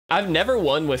I've never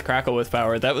won with Crackle with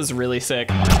power. That was really sick.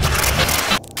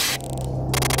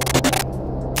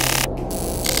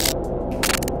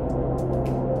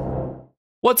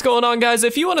 What's going on, guys?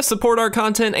 If you want to support our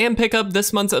content and pick up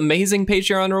this month's amazing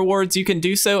Patreon rewards, you can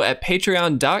do so at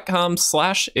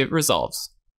patreon.com/itresolves.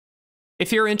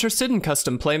 If you're interested in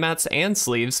custom playmats and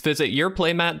sleeves, visit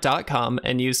YourPlaymat.com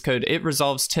and use code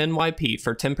ItResolves10YP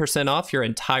for 10% off your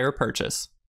entire purchase.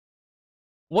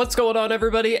 What's going on,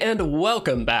 everybody, and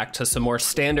welcome back to some more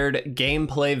standard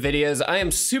gameplay videos. I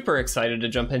am super excited to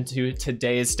jump into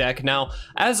today's deck. Now,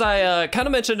 as I kind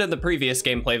of mentioned in the previous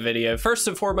gameplay video, first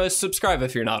and foremost, subscribe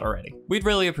if you're not already. We'd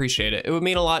really appreciate it. It would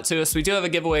mean a lot to us. We do have a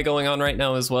giveaway going on right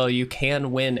now as well. You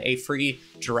can win a free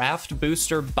draft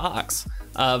booster box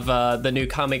of the new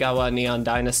Kamigawa Neon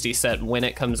Dynasty set when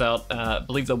it comes out. I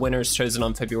believe the winner is chosen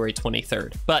on February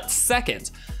 23rd. But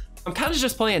second, I'm kind of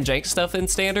just playing jank stuff in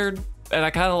standard, and I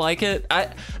kind of like it. I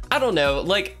don't know,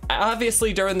 like,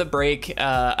 obviously during the break,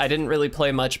 I didn't really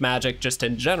play much Magic just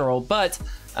in general, but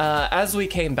as we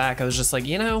came back, I was just like,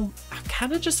 you know, I'm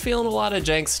kind of just feeling a lot of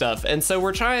jank stuff, and so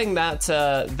we're trying that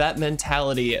that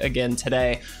mentality again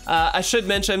today. I should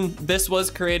mention, this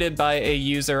was created by a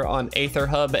user on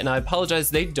AetherHub, and I apologize,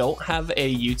 they don't have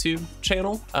a YouTube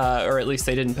channel, or at least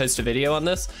they didn't post a video on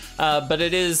this, but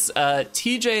it is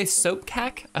TJ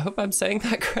Soapcack. I hope I'm saying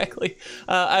that correctly.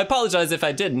 I apologize if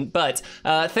I didn't, but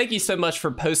thank you so much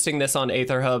for posting this on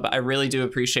AetherHub. I really do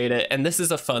appreciate it, and this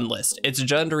is a fun list. It's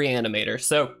Diregraf Reanimator.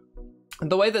 So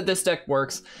the way that this deck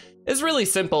works is really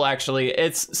simple, actually.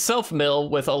 It's self-mill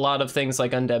with a lot of things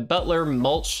like Undead Butler,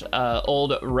 Mulch,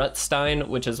 Old Rutstein,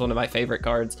 which is one of my favorite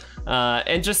cards,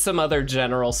 and just some other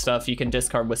general stuff you can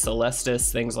discard with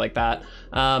Celestus, things like that.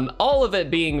 All of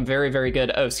it being very, very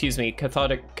good. Oh, excuse me,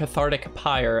 Cathartic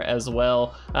Pyre as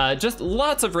well. Just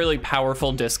lots of really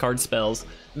powerful discard spells.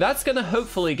 That's gonna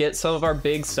hopefully get some of our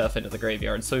big stuff into the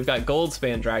graveyard. So we've got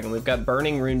Goldspan Dragon, we've got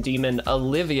Burning-Rune Demon,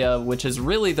 Olivia, which is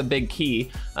really the big key,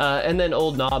 and then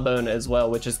Old Gnawbone as well,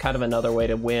 which is kind of another way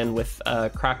to win with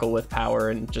Crackle with power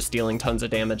and just dealing tons of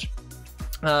damage.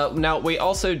 Now, we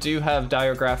also do have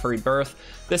Diregraf Rebirth.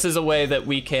 This is a way that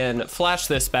we can flash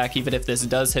this back even if this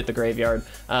does hit the graveyard,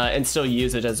 and still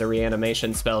use it as a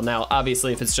reanimation spell. Now,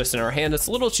 obviously, if it's just in our hand, it's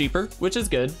a little cheaper, which is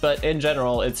good, but in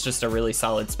general, it's just a really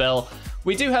solid spell.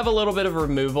 We do have a little bit of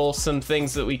removal, some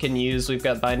things that we can use. We've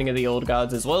got Binding of the Old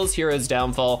Gods as well as Hero's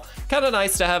Downfall. Kind of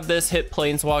nice to have this hit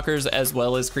planeswalkers as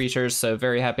well as creatures, so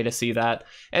very happy to see that.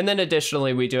 And then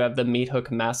additionally, we do have the Meathook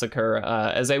Massacre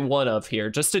as a one-of here,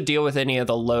 just to deal with any of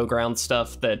the low ground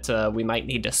stuff that we might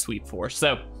need to sweep for.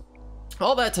 So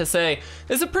all that to say,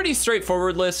 it's a pretty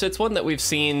straightforward list. It's one that we've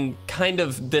seen kind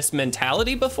of this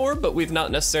mentality before, but we've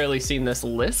not necessarily seen this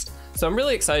list. So I'm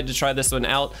really excited to try this one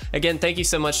out. Again, thank you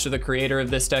so much to the creator of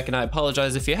this deck, and I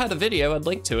apologize if you had a video, I'd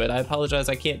link to it. I apologize,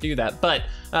 I can't do that. But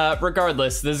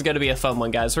regardless, this is gonna be a fun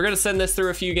one, guys. We're gonna send this through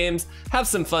a few games, have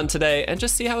some fun today, and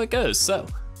just see how it goes. So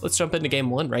let's jump into game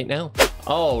one right now.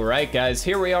 All right, guys,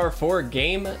 here we are for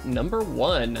game number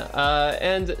one.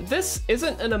 And this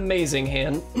isn't an amazing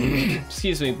hand,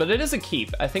 excuse me, but it is a keep.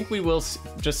 I think we will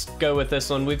just go with this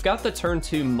one. We've got the turn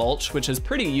 2 Mulch, which is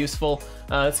pretty useful.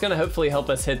 It's gonna hopefully help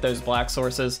us hit those black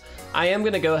sources. I am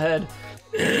gonna go ahead,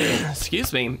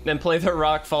 excuse me, and play the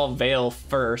Rockfall Vale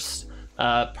first.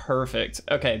 Perfect.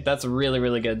 Okay, that's really,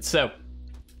 really good. So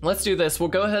let's do this. We'll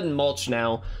go ahead and Mulch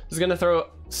now. This is gonna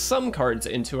throw some cards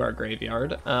into our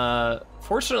graveyard.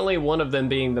 Fortunately, one of them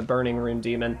being the Burning-Rune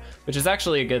Demon, which is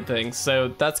actually a good thing. So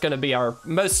that's gonna be our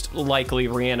most likely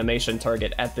reanimation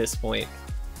target at this point.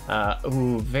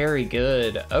 Ooh, very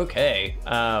good. Okay,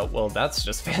 well, that's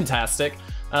just fantastic.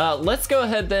 Let's go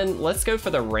ahead then. Let's go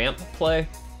for the ramp play.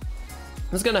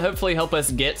 This is gonna hopefully help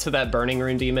us get to that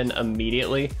Burning-Rune Demon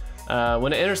immediately.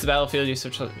 When it enters the battlefield, you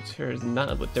switch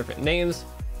none with different names.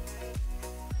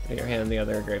 Put your hand in the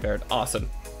other graveyard. Awesome.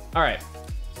 All right.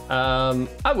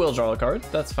 I will draw a card.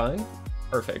 That's fine.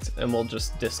 Perfect. And we'll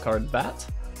just discard that.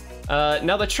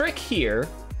 Now the trick here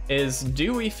is,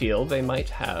 do we feel they might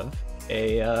have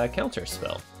a counter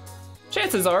spell?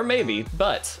 Chances are maybe,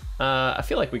 but I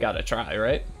feel like we gotta try,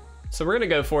 right? So we're gonna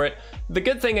go for it. The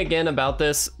good thing again about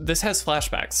this has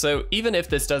flashbacks. So even if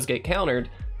this does get countered,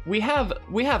 we have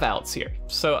outs here.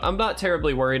 So I'm not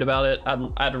terribly worried about it.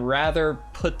 I'd rather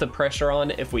put the pressure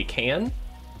on if we can.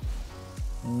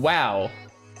 Wow.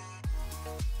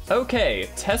 Okay,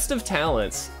 Test of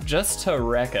Talents, just to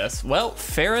wreck us. Well,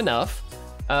 fair enough.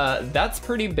 That's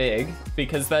pretty big,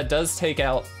 because that does take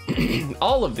out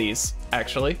all of these,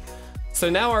 actually. So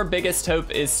now our biggest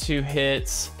hope is to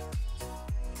hit,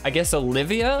 I guess,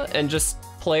 Olivia, and just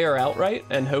play her outright,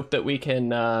 and hope that we can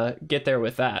get there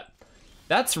with that.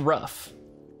 That's rough.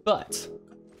 but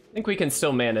I think we can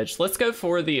still manage. Let's go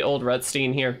for the Old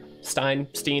Rutstein here.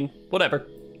 Steen, whatever.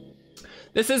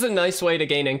 This is a nice way to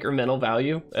gain incremental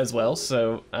value as well,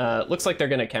 so looks like they're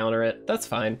gonna counter it. That's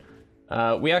fine.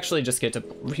 We actually just get to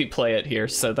replay it here,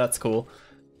 so that's cool.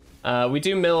 We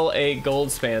do mill a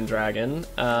Goldspan Dragon.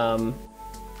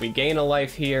 We gain a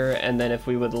life here, and then if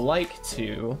we would like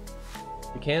to,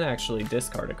 we can actually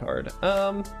discard a card.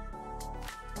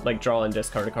 Like draw and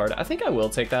discard a card. I think I will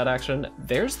take that action.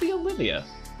 There's the Olivia.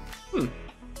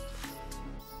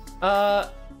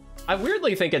 I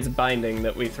weirdly think it's Binding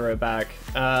that we throw back.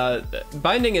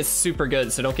 Binding is super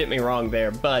good, so don't get me wrong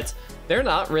there, but they're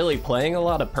not really playing a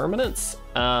lot of permanents.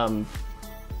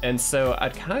 And so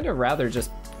I'd kind of rather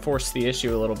just force the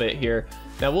issue a little bit here.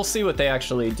 Now we'll see what they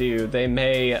actually do. They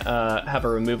may have a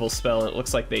removal spell, and it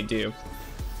looks like they do.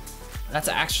 That's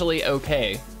actually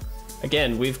okay.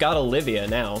 Again, we've got Olivia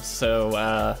now,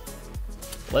 so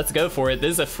let's go for it.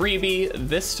 This is a freebie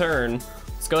this turn.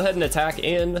 Let's go ahead and attack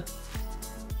in.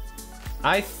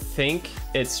 I think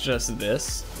it's just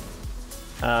this.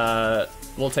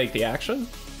 We'll take the action.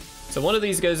 So one of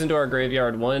these goes into our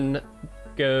graveyard, one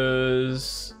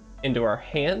goes into our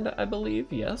hand, I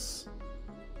believe, yes.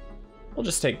 We'll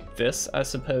just take this, I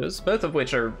suppose, both of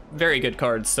which are very good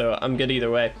cards, so I'm good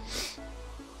either way.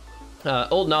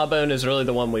 Old Gnawbone is really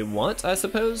the one we want, I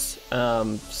suppose,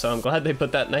 so I'm glad they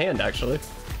put that in the hand, actually.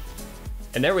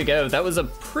 And there we go, that was a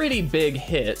pretty big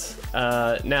hit.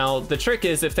 Now, the trick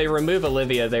is if they remove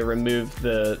Olivia, they remove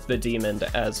the demon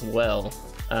as well,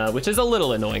 which is a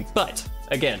little annoying, but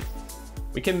again,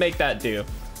 we can make that do.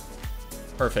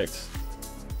 Perfect.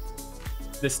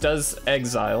 This does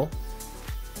exile.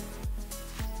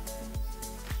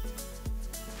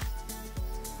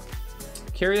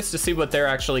 Curious to see what they're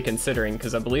actually considering,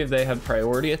 because I believe they have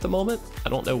priority at the moment. I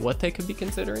don't know what they could be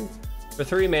considering. For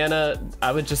 3 mana,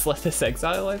 I would just let this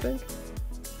exile, I think.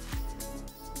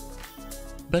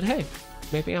 But hey,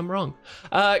 maybe I'm wrong.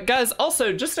 Guys,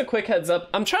 also, just a quick heads up.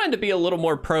 I'm trying to be a little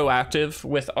more proactive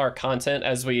with our content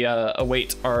as we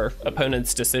await our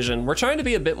opponent's decision. We're trying to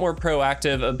be a bit more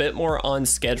proactive, a bit more on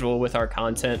schedule with our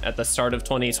content at the start of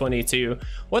 2022.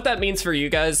 What that means for you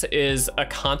guys is a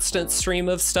constant stream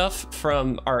of stuff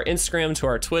from our Instagram to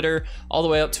our Twitter, all the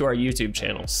way up to our YouTube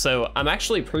channel. So I'm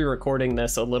actually pre-recording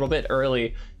this a little bit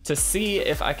early to see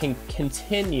if I can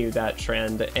continue that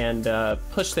trend and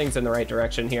push things in the right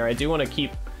direction here. I do want to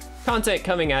keep content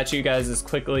coming at you guys as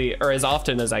quickly, or as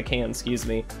often as I can, excuse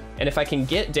me. And if I can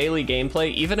get daily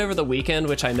gameplay, even over the weekend,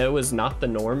 which I know was not the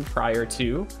norm prior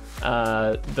to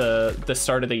the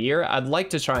start of the year, I'd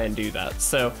like to try and do that.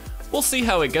 So we'll see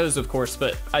how it goes, of course,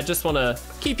 but I just want to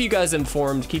keep you guys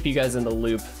informed, keep you guys in the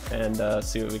loop, and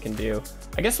see what we can do.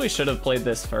 I guess we should have played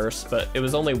this first, but it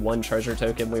was only 1 treasure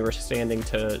token we were standing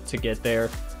to get there.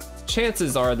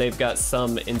 Chances are they've got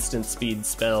some instant speed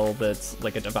spell that's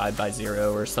like a divide by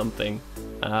 0 or something,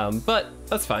 but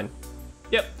that's fine.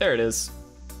 Yep, there it is.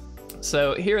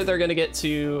 So here they're gonna get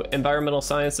to environmental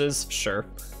sciences, sure.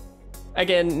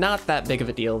 Again, not that big of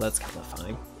a deal, that's kind of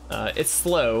fine. It's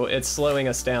slow, it's slowing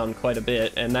us down quite a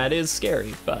bit, and that is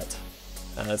scary, but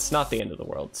it's not the end of the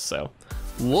world, so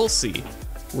we'll see.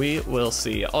 We will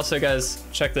see. Also, guys,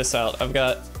 check this out. I've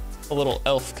got a little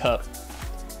elf cup.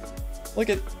 Look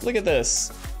at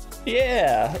this.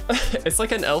 Yeah, it's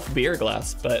like an elf beer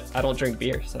glass, but I don't drink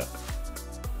beer, so.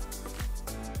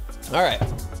 All right.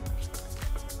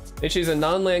 They choose a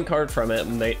non-land card from it,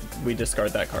 and we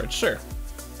discard that card. Sure.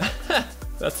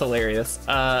 That's hilarious.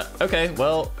 Okay,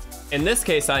 well, in this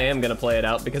case, I am gonna play it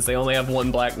out because they only have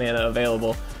 1 black mana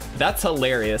available. That's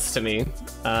hilarious to me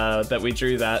that we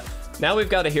drew that. Now we've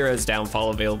got a Hero's Downfall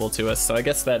available to us, so I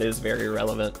guess that is very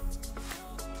relevant.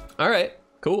 All right,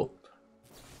 cool.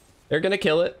 They're gonna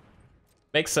kill it.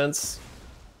 Makes sense.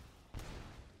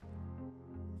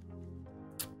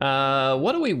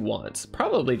 What do we want?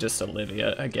 Probably just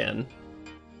Olivia again.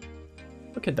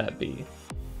 What could that be?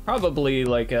 Probably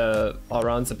like a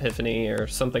Alron's Epiphany or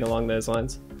something along those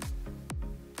lines.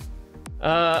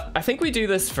 I think we do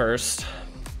this first.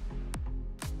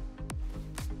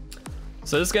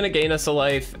 So this is gonna gain us a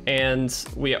life, and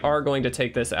we are going to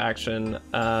take this action.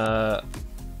 I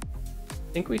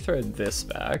think we throw this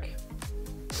back.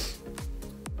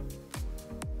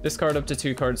 Discard up to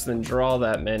 2 cards, then draw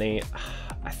that many.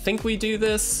 I think we do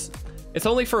this. It's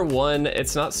only for 1.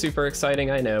 It's not super exciting,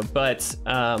 I know, but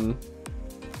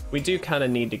we do kind of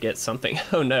need to get something.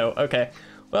 Oh no, okay.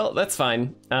 Well, that's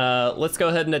fine. Let's go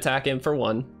ahead and attack him for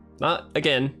 1. Not,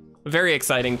 again, a very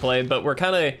exciting play, but we're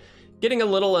kind of getting a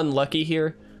little unlucky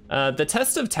here. The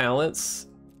Test of Talents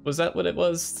Was that what it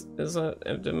was?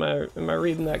 Am I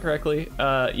reading that correctly?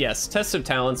 Yes, Test of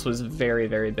Talents was very,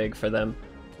 very big for them.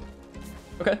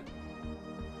 Okay.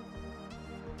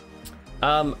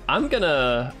 I'm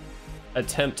gonna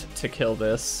attempt to kill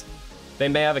this. They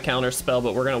may have a counter spell,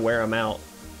 but we're gonna wear them out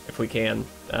if we can.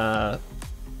 I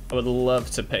would love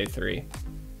to pay 3.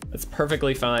 That's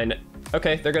perfectly fine.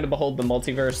 Okay, they're gonna behold the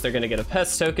multiverse. They're gonna get a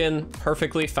pest token,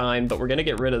 perfectly fine, but we're gonna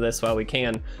get rid of this while we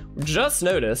can. Just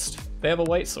noticed they have a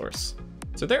white source.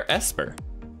 So they're Esper.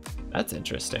 That's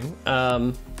interesting.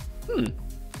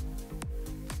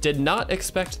 Did not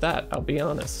expect that, I'll be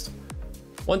honest.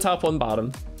 1 top, 1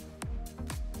 bottom.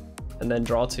 And then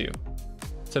draw 2.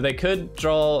 So they could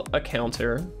draw a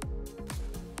counter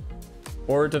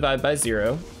or divide by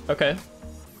 0. Okay.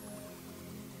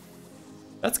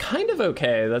 That's kind of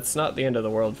okay. That's not the end of the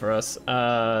world for us.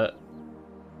 I'm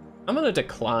gonna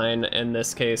decline in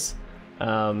this case.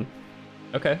 Okay.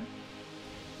 I'm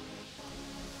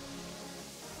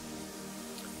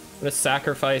gonna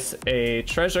sacrifice a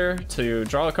treasure to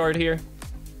draw a card here.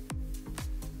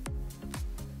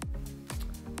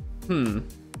 And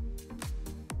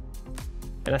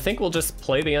I think we'll just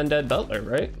play the Undead Butler,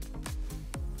 right?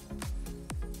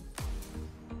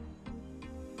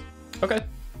 Okay.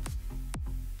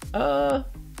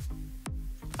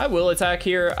 I will attack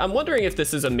here. I'm wondering if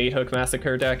this is a Meathook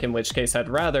Massacre deck, in which case I'd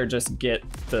rather just get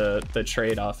the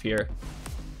trade off here.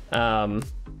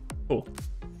 Cool.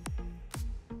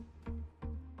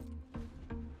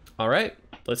 All right,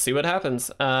 let's see what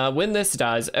happens. When this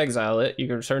dies, exile it. You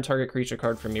can return target creature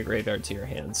card from your graveyard to your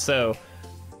hand. So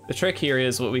the trick here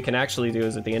is what we can actually do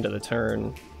is at the end of the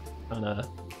turn,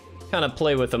 kind of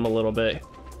play with them a little bit,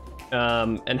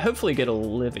 and hopefully get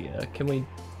Olivia. Can we?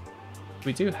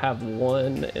 We do have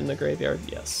 1 in the graveyard.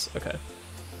 Yes. Okay.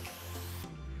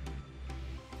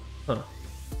 Huh.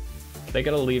 Are they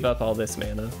gonna leave up all this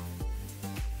mana?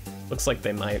 Looks like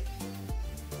they might.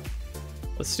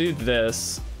 Let's do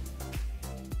this.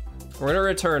 We're gonna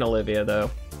return Olivia though.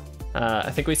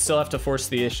 I think we still have to force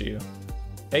the issue.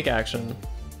 Take action.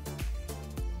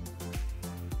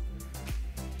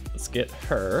 Let's get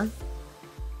her.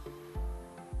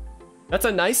 That's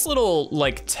a nice little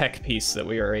like tech piece that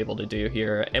we are able to do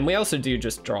here. And we also do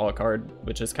just draw a card,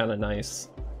 which is kind of nice.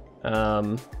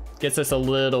 Gets us a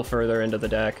little further into the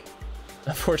deck.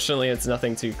 Unfortunately, it's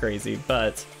nothing too crazy,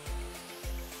 but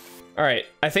all right,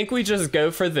 I think we just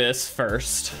go for this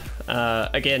first.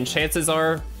 Again, chances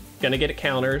are gonna get it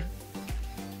countered.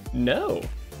 No.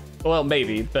 Well,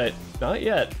 maybe, but not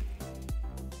yet.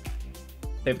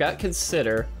 They've got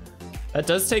Consider. That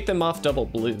does take them off double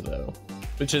blue though,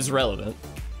 which is relevant.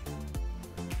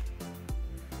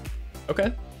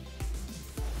 Okay.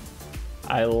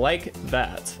 I like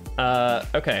that.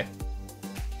 Okay.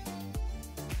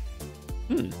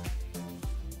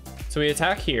 So we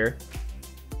attack here.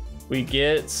 We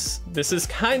get, this is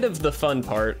kind of the fun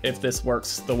part, if this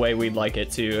works the way we'd like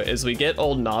it to, is we get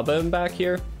Old Gnawbone back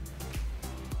here.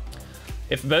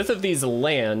 If both of these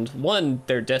land, 1,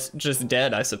 they're just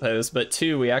dead, I suppose, but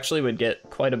 2, we actually would get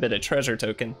quite a bit of treasure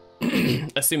token,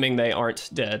 assuming they aren't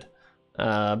dead.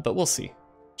 But we'll see.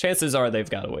 Chances are they've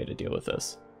got a way to deal with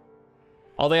this.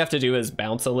 All they have to do is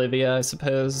bounce Olivia, I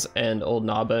suppose, and Old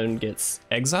Gnawbone gets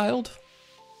exiled.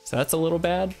 So that's a little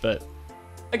bad, but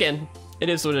again, it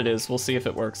is what it is. We'll see if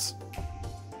it works.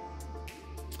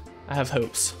 I have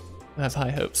hopes. I have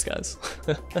high hopes, guys.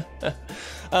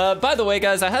 By the way,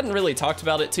 guys, I hadn't really talked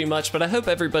about it too much, but I hope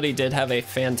everybody did have a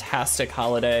fantastic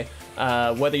holiday.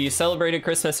 Whether you celebrated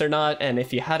Christmas or not, and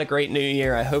if you had a great New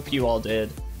Year, I hope you all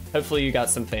did. Hopefully you got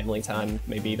some family time,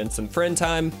 maybe even some friend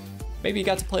time. Maybe you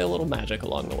got to play a little Magic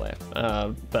along the way.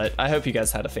 But I hope you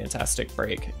guys had a fantastic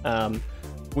break.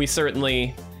 We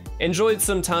certainly enjoyed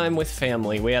some time with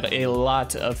family. We had a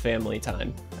lot of family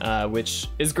time, which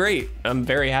is great. I'm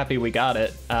very happy we got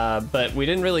it, but we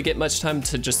didn't really get much time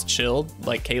to just chill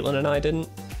like Caitlin and I didn't.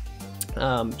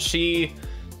 She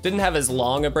didn't have as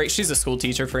long a break. She's a school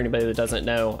teacher for anybody that doesn't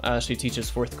know. She teaches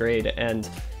 4th grade, and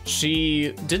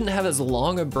she didn't have as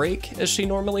long a break as she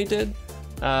normally did,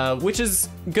 which is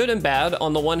good and bad.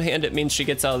 On the one hand, it means she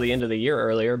gets out of the end of the year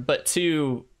earlier, but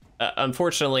 2,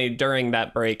 unfortunately, during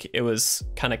that break, it was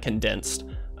kind of condensed.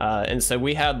 And so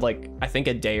we had like, I think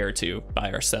a day or 2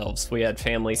 by ourselves. We had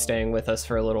family staying with us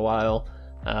for a little while,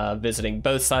 visiting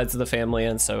both sides of the family.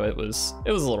 And so it was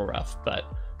a little rough, but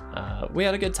we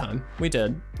had a good time. We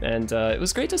did. And it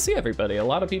was great to see everybody. A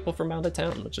lot of people from out of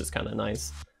town, which is kind of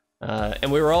nice.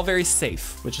 And we were all very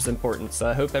safe, which is important. So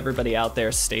I hope everybody out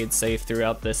there stayed safe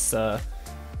throughout this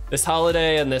this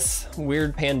holiday and this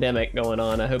weird pandemic going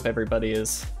on. I hope everybody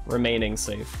is remaining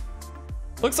safe.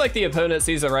 Looks like the opponent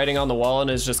sees the writing on the wall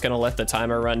and is just gonna let the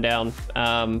timer run down.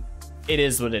 It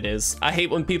is what it is. I hate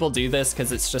when people do this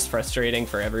because it's just frustrating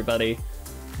for everybody,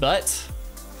 but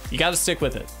you gotta stick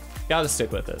with it. Gotta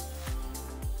stick with it.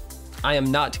 I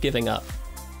am not giving up.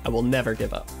 I will never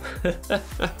give up.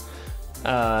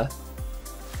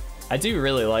 I do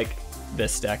really like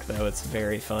this deck though, it's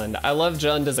very fun. I love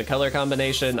Jund as a color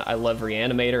combination. I love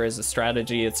Reanimator as a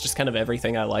strategy. It's just kind of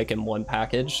everything I like in one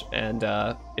package, and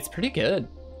it's pretty good.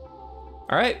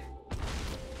 All right.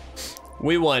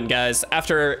 We won, guys.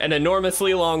 After an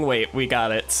enormously long wait, we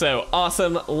got it. So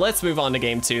awesome. Let's move on to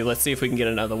game 2. Let's see if we can get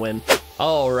another win.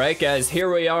 All right, guys,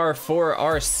 here we are for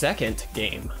our second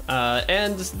game.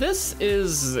 And this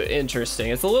is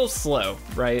interesting. It's a little slow,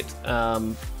 right?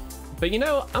 But you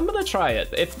know, I'm gonna try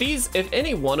it. If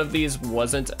any one of these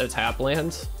wasn't a tap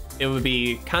land, it would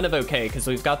be kind of okay because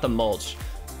we've got the Mulch.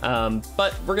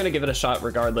 But we're gonna give it a shot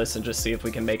regardless and just see if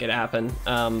we can make it happen.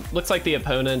 Looks like the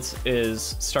opponent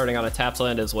is starting on a tap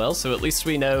land as well, so at least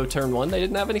we know turn 1 they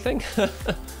didn't have anything.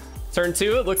 Turn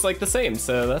 2 it looks like the same,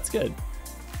 so that's good.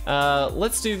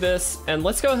 Let's do this, and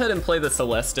let's go ahead and play the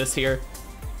Celestus here.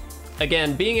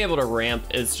 Again, being able to ramp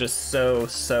is just so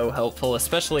helpful,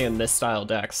 especially in this style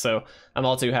deck, so I'm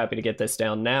all too happy to get this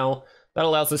down now. That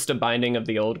allows us to Binding of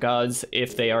the Old Gods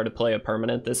if they are to play a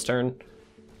permanent this turn.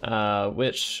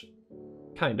 Which,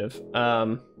 kind of.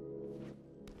 And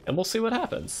we'll see what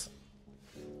happens.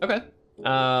 Okay.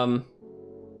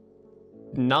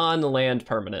 Non-land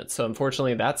permanent, so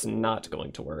unfortunately that's not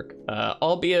going to work.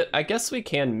 Albeit, I guess we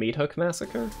can Meathook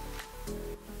Massacre.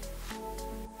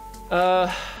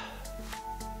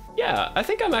 Yeah, I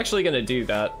think I'm actually gonna do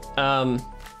that.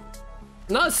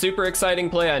 Not a super exciting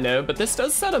play, I know, but this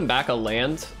does set him back a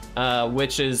land,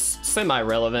 which is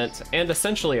semi-relevant and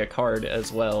essentially a card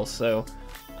as well, so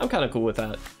I'm kind of cool with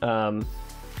that.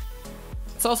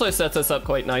 This also sets us up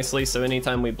quite nicely, so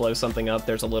anytime we blow something up,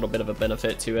 there's a little bit of a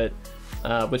benefit to it,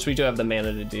 which we do have the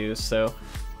mana to do, so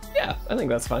yeah, I think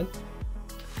that's fine.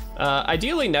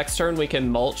 Ideally, next turn we can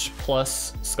Mulch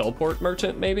plus Skullport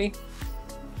Merchant, maybe?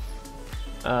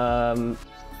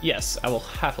 Yes, I will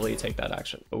happily take that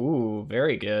action. Ooh,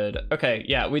 very good. Okay,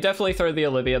 yeah, we definitely throw the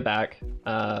Olivia back.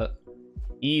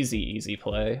 Easy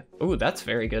play. Ooh, that's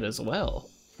very good as well.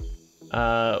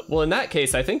 Well, in that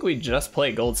case, I think we just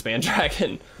play Goldspan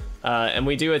Dragon, and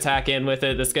we do attack in with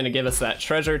it. That's going to give us that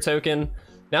treasure token.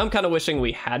 Now I'm kind of wishing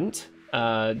we hadn't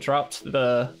dropped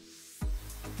the...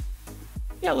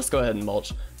 Yeah, let's go ahead and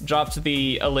Mulch. Dropped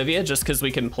the Olivia just because we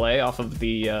can play off of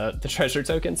the treasure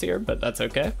tokens here, but that's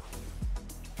okay.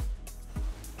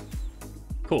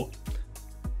 Cool.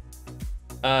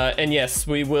 And yes,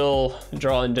 we will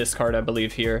draw and discard, I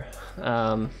believe, here.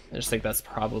 I just think that's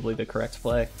probably the correct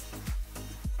play.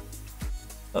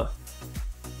 Huh.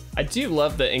 I do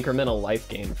love the incremental life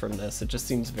gain from this. It just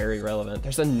seems very relevant.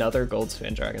 There's another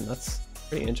Goldspan Dragon. That's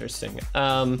pretty interesting.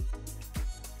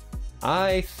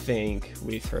 I think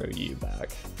we throw you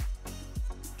back,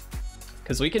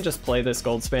 because we can just play this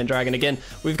Goldspan Dragon. Again,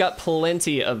 we've got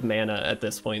plenty of mana at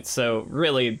this point, so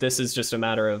really this is just a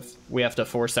matter of we have to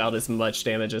force out as much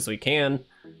damage as we can.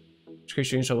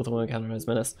 Creature you can show with one counter as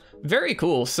menace. Very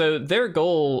cool. So their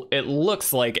goal, it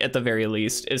looks like at the very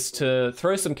least, is to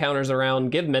throw some counters around,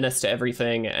 give menace to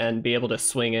everything, and be able to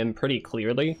swing in pretty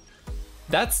clearly.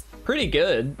 That's pretty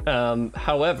good.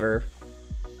 However,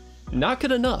 not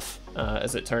good enough,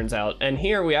 as it turns out. And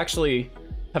here we actually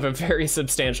have a very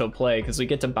substantial play because we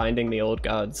get to Binding the Old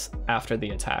Gods after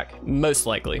the attack. Most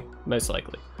likely.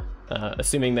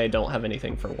 Assuming they don't have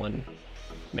anything for 1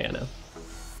 mana.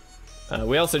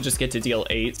 We also just get to deal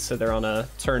 8, so they're on a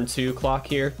turn 2 clock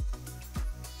here.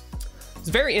 It's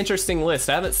a very interesting list.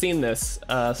 I haven't seen this,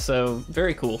 so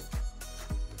very cool.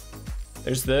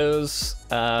 There's those.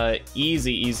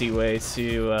 Easy way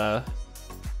to...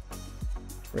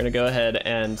 we're gonna go ahead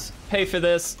and pay for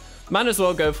this. Might as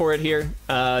well go for it here,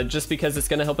 just because it's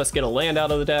gonna help us get a land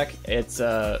out of the deck. It's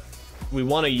we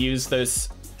want to use those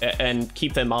and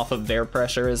keep them off of their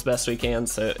pressure as best we can,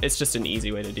 so it's just an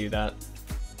easy way to do that.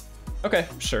 Okay,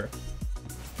 sure.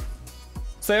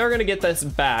 So they are gonna get this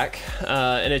back,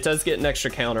 and it does get an extra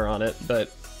counter on it,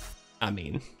 but I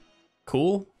mean,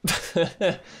 cool.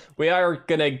 We are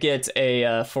gonna get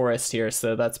a forest here,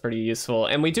 so that's pretty useful.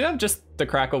 And we do have just the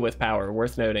Crackle with power,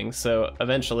 worth noting, so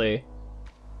eventually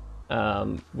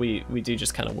we do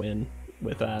just kind of win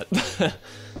with that.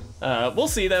 We'll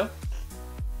see though.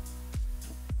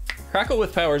 Crackle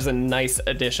with power is a nice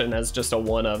addition as just a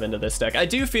one-of into this deck. I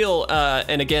do feel,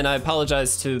 and again, I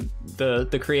apologize to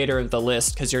the creator of the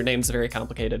list because your name's very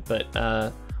complicated, but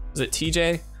was it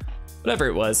TJ? Whatever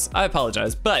it was, I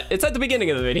apologize, but it's at the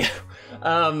beginning of the video.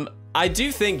 I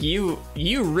do think you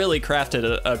really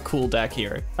crafted a cool deck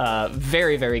here.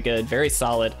 Very, very good, very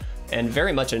solid, and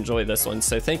very much enjoy this one.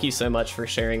 So thank you so much for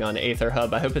sharing on Aether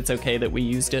Hub. I hope it's okay that we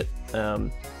used it.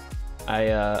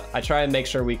 I try and make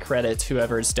sure we credit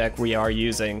whoever's deck we are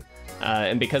using.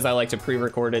 And because I like to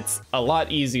pre-record, it's a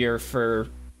lot easier for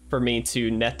me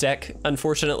to net deck,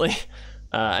 unfortunately.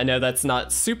 I know that's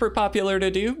not super popular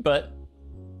to do, but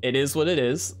it is what it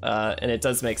is, and it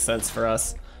does make sense for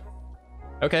us.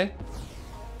 Okay.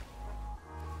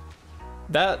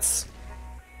 That's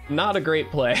not a great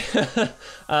play.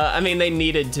 I mean, they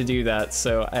needed to do that,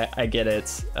 so I get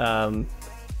it. But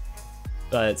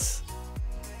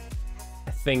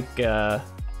I think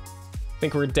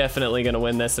we're definitely gonna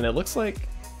win this, and it looks like,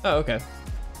 oh, okay.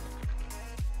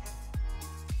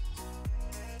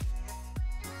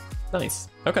 Nice,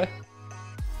 okay.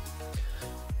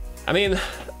 I mean,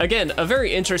 again, a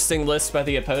very interesting list by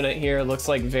the opponent here. Looks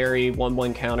like very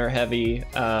 1/1 counter heavy.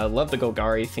 Love the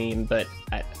Golgari theme, but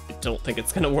I don't think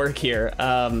it's gonna work here.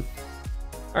 All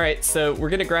right, so we're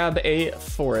gonna grab a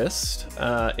forest,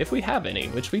 if we have any,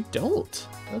 which we don't.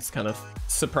 That's kind of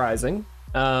surprising.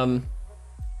 All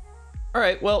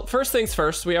right, well, first things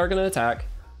first, we are gonna attack.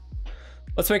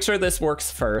 Let's make sure this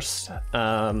works first.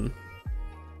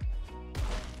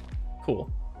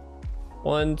 Cool.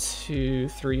 1, 2,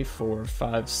 3, 4,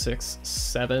 5, 6,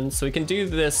 7. So we can do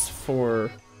this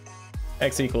for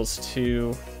x equals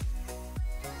 2.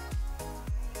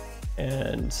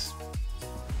 And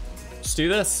just do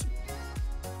this.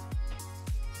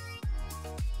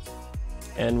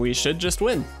 And we should just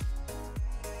win.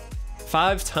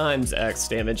 5 times X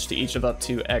damage to each of up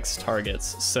to X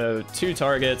targets. So 2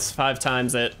 targets, 5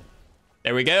 times it.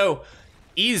 There we go.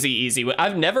 Easy, easy.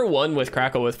 I've never won with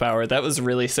Crackle with power. That was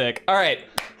really sick. All right,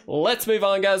 let's move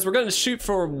on, guys. We're going to shoot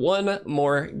for one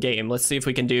more game. Let's see if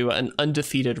we can do an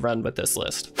undefeated run with this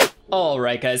list. All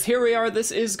right, guys, here we are.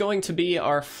 This is going to be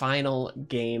our final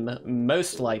game,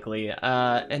 most likely.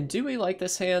 And do we like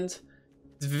this hand?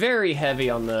 It's very heavy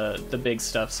on the big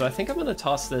stuff, so I think I'm going to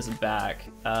toss this back.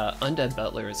 Undead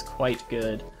Butler is quite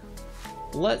good.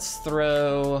 Let's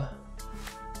throw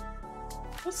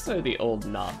the Old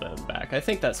Gnawbone back. I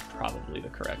think that's probably the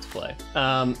correct play.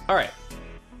 All right.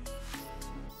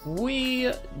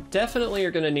 We definitely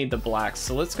are going to need the blacks,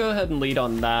 so let's go ahead and lead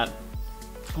on that.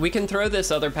 We can throw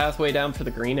this other pathway down for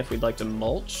the green if we'd like to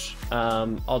mulch.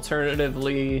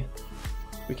 Alternatively,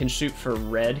 we can shoot for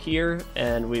red here,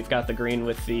 and we've got the green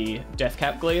with the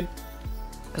Deathcap Glade.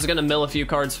 It's going to mill a few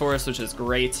cards for us, which is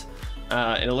great.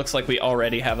 And it looks like we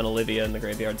already have an Olivia in the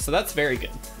graveyard, so that's very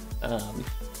good.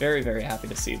 Very, very happy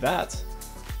to see that.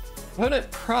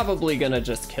 Opponent probably gonna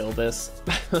just kill this.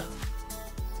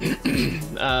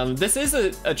 This is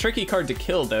a tricky card to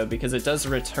kill, though, because it does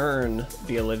return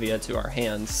the Olivia to our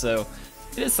hands, so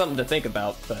it is something to think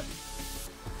about, but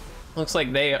looks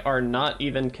like they are not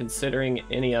even considering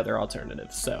any other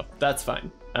alternatives, so that's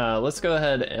fine. Let's go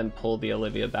ahead and pull the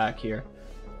Olivia back here.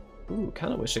 Ooh,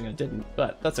 kind of wishing I didn't,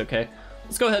 but that's okay.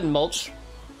 Let's go ahead and mulch.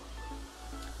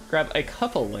 Grab a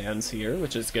couple lands here,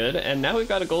 which is good, and now we've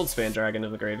got a Goldspan Dragon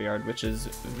in the graveyard, which is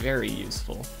very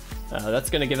useful. That's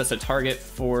going to give us a target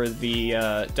for the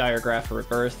Diregraf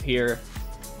Rebirth here.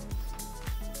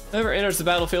 Whoever enters the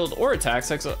battlefield or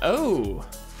attacks, oh,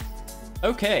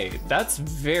 okay, that's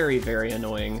very, very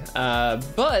annoying.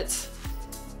 But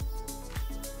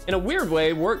in a weird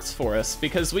way, works for us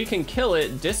because we can kill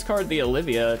it, discard the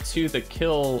Olivia to the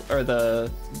kill or the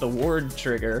ward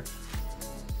trigger.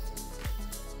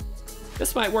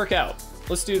 This might work out.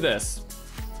 Let's do this.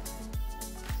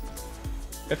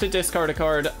 We have to discard a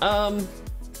card.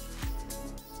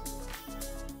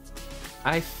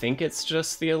 I think it's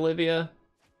just the Olivia.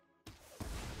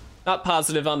 Not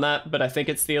positive on that, but I think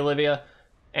it's the Olivia.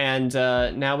 And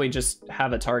now we just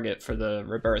have a target for the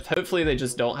Rebirth. Hopefully they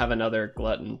just don't have another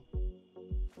Glutton.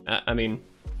 I mean,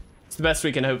 it's the best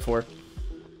we can hope for.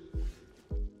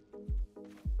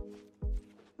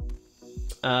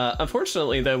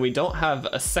 Unfortunately, though, we don't have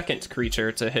a second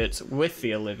creature to hit with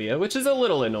the Olivia, which is a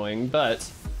little annoying, but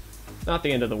not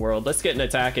the end of the world. Let's get an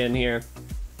attack in here.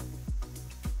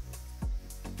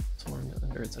 Swarm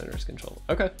under its owner's control.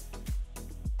 Okay.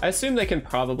 I assume they can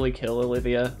probably kill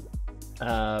Olivia,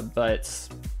 but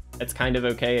it's kind of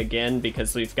okay again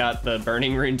because we've got the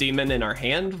Burning-Rune Demon in our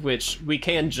hand, which we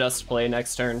can just play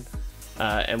next turn,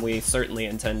 and we certainly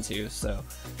intend to, so...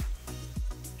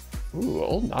 Ooh,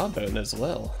 Old Gnawbone as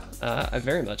well. I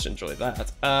very much enjoy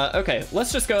that. Okay,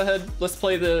 let's just go ahead. Let's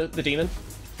play the demon.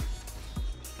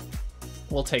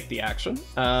 We'll take the action.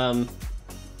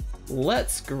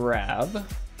 Let's grab...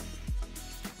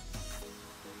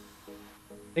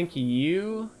 I think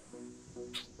you...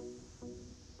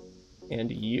 and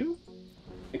you.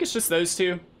 I think it's just those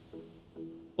two.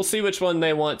 We'll see which one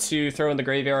they want to throw in the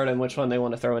graveyard and which one they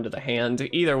want to throw into the hand.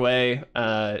 Either way,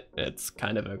 it's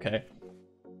kind of okay.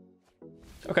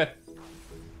 Okay.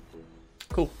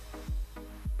 Cool.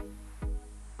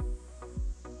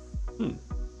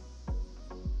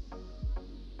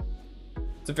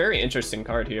 It's a very interesting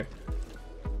card here.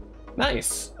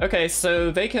 Nice. Okay,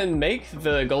 so they can make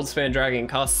the Goldspan Dragon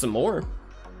cost some more,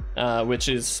 which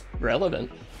is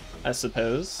relevant, I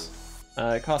suppose.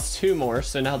 It costs 2 more,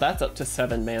 so now that's up to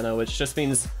 7 mana, which just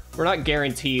means we're not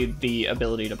guaranteed the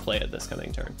ability to play it this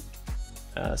coming turn.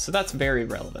 So that's very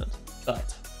relevant,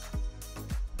 but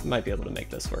might be able to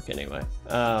make this work anyway.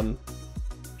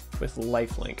 With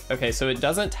lifelink. Okay, so it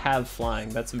doesn't have flying.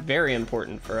 That's very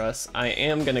important for us. I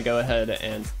am gonna go ahead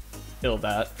and build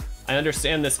that. I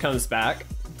understand this comes back,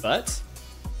 but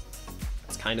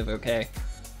it's kind of okay.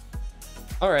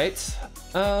 All right,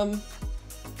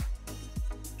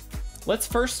 let's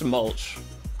first mulch.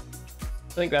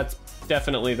 I think that's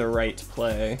definitely the right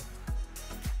play.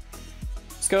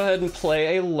 Let's go ahead and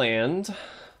play a land.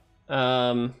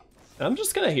 I'm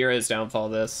just gonna Hero's Downfall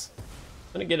this.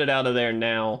 I'm gonna get it out of there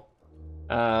now.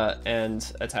 And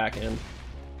attack in.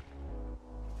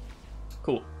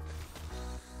 Cool.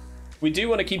 We do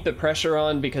want to keep the pressure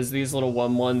on because these little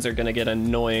 1/1s are going to get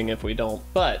annoying if we don't,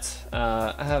 but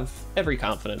I have every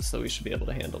confidence that we should be able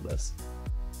to handle this.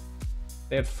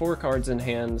 They have 4 cards in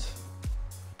hand.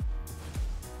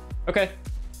 Okay.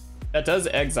 That does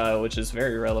exile, which is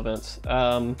very relevant.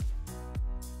 Alright,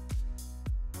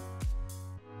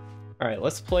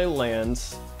 let's play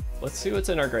lands. Let's see what's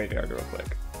in our graveyard real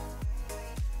quick.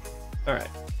 Alright,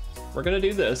 we're gonna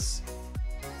do this.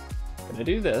 Gonna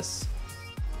do this.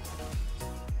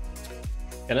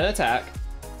 Gonna attack.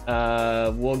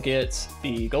 We'll get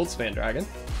the Goldspan Dragon.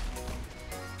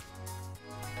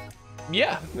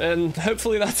 Yeah, and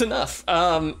hopefully that's enough.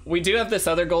 We do have this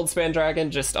other Goldspan Dragon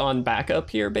just on backup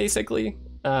here, basically.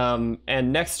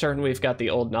 And next turn we've got the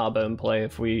Old Gnawbone play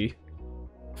if we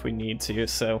need to,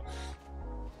 so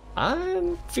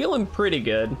I'm feeling pretty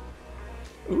good.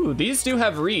 Ooh, these do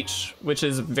have reach, which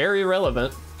is very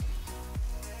relevant.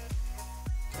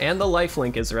 And the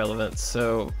lifelink is relevant,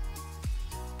 so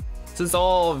this is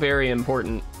all very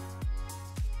important.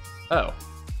 Oh.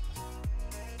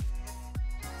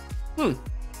 Well,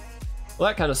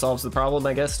 that kind of solves the problem,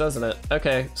 I guess, doesn't it?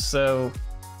 Okay, so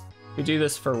we do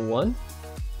this for 1.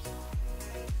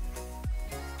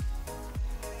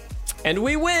 And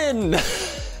we win!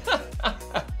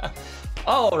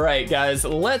 All right, guys,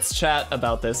 let's chat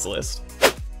about this list.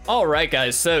 All right,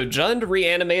 guys, so Jund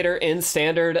Reanimator in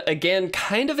Standard. Again,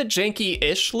 kind of a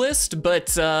janky-ish list,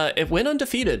 but it went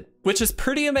undefeated, which is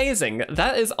pretty amazing.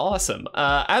 That is awesome.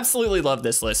 Absolutely love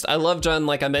this list. I love Jund,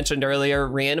 like I mentioned earlier.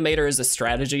 Reanimator as a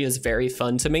strategy is very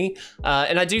fun to me.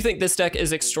 And I do think this deck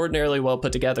is extraordinarily well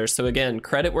put together. So again,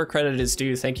 credit where credit is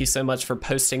due. Thank you so much for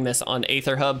posting this on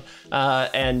AetherHub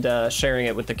and sharing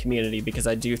it with the community, because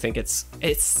I do think it's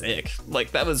sick.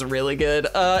 Like, that was really good.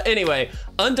 Anyway,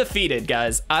 undefeated,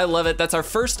 guys. I love it. That's our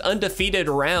first undefeated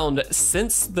round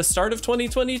since the start of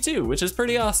 2022, which is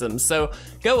pretty awesome. So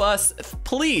go us,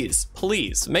 please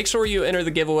make sure you enter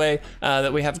the giveaway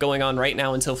that we have going on right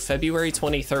now until February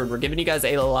 23rd. We're giving you guys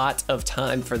a lot of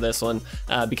time for this one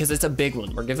because it's a big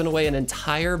one. We're giving away an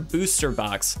entire booster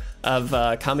box of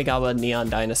Kamigawa Neon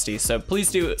Dynasty. So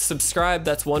please do subscribe.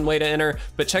 That's one way to enter,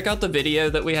 but check out the video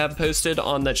that we have posted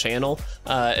on the channel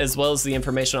as well as the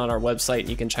information on our website.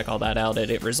 You can check all that out at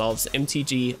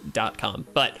itresolvesmtg.com.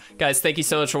 But guys, thank you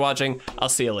so much for watching. I'll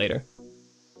see you later.